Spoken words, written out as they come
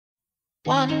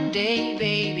One day,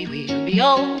 baby, we'll be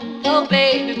old. Oh,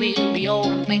 baby, we'll be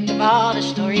old. Think of all the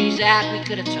stories that we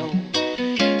could have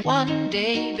told. One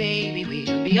day, baby,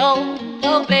 we'll be old.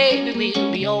 Oh, baby,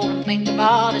 we'll be old. Think of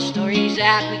all the stories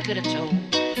that we could have told.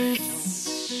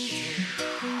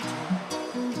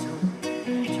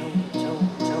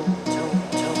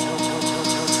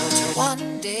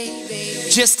 One day,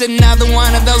 baby. Just another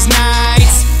one of those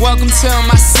nights. Welcome to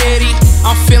my city.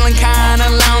 I'm feeling kinda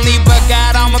lonely, but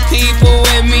got all my people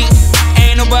with me.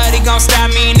 Ain't nobody gon'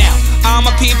 stop me now. All my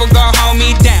people gon' hold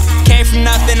me down. Came from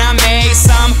nothing, I made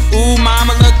some. Ooh,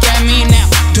 mama, look at me now.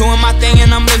 Doing my thing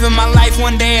and I'm living my life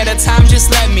one day at a time. Just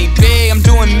let me be. I'm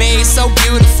doing me so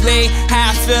beautifully.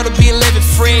 How I feel to be living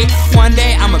free. One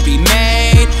day I'ma be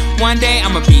made. One day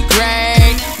I'ma be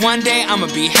great. One day I'ma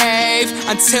behave.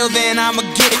 Until then I'ma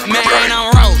get it, man. I'm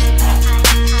rolling.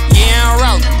 Yeah, I'm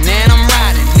rolling. And I'm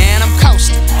riding. And I'm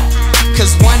coasting.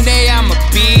 Cause one day I'ma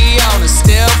be on and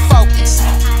still focused.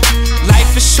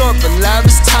 Life is short but love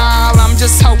is tall. I'm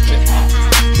just hoping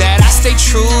that I stay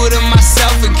true to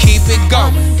myself and keep it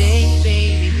going. One day,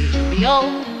 baby, we'll be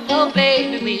old. Oh,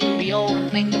 baby, we'll be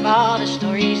old. Think of all the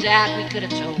stories that we could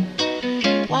have told.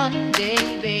 One day,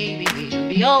 baby, we'll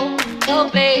be old. Oh,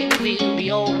 baby, we'll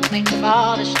be old. Think of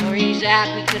all the stories that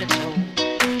we could have told.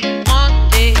 One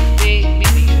day, baby,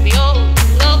 we'll be old.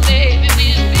 Oh, baby,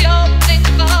 we'll be old. Think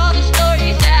of all the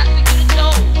stories that we could have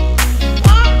told.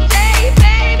 One day,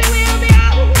 baby, we'll be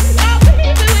old. Oh,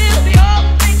 baby, we'll be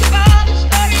old. Think of all the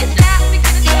stories that we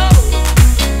could have told.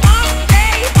 One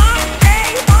day, one day,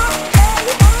 one day,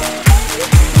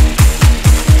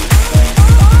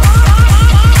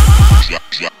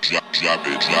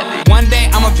 One day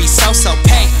I'ma be so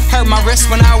paid. Hurt my wrist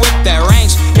when I whip that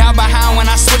range. Y'all behind when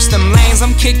I switch them lanes.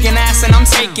 I'm kicking ass and I'm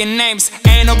taking names.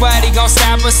 Ain't nobody gon'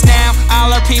 stop us now.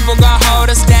 All our people gon' hold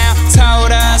us down.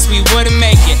 Told us we wouldn't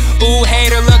make it. Ooh,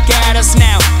 hater, look at us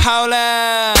now. Hold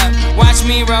up, watch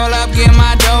me roll up, get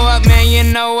my dough up, man, you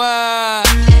know what?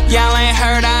 Y'all ain't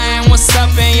heard I am what's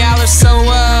up and y'all are so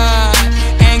what?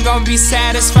 Ain't gon' be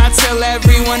satisfied till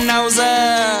everyone knows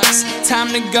us. Time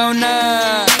to go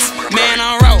nuts. Man,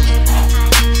 I'm rolling.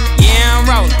 Yeah, I'm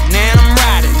rolling. And I'm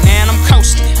riding. And I'm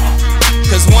coasting.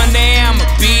 Cause one day I'ma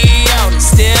be old and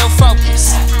still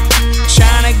focused.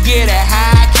 Tryna get it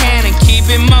how I can and keep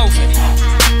it moving.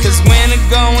 Cause when the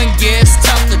going gets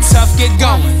tough, the tough get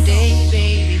going. one day,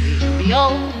 baby, we'll be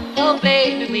old. Oh,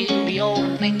 baby, we'll be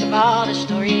old. Think of all the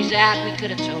stories that we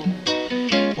could have told.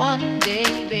 One day,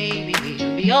 baby,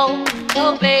 we'll be old.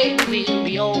 Oh, baby, we'll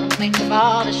be old. Think of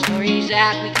all the stories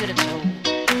that we could have told.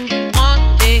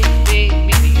 One day,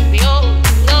 baby, we'll be old.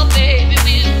 Oh, baby,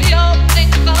 we'll be old.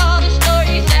 Think of all the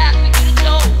stories that we could have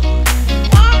told.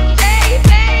 One day,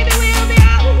 baby, we'll be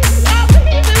old. Oh,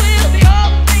 baby, we'll be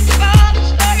old. Think of all the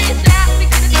stories that we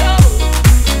could have told.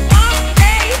 One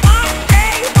day, one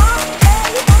day, one day,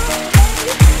 one day.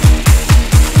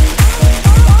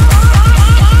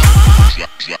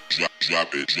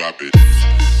 Drop it.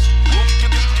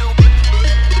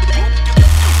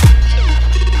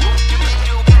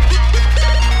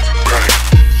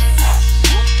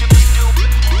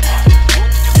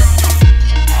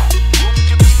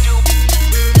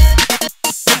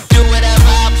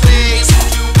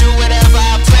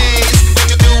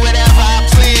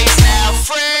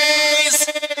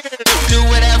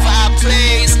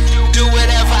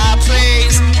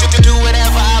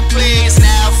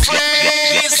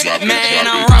 Man,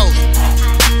 I'm rolling.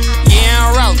 Yeah,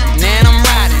 I'm rolling. And I'm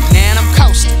riding. And I'm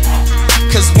coasting.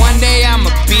 Cause one day I'ma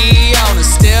be old and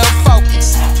still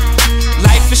focused.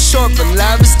 Life is short but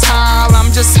love is tall.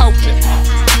 I'm just hoping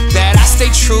that I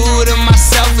stay true to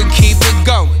myself and keep it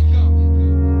going.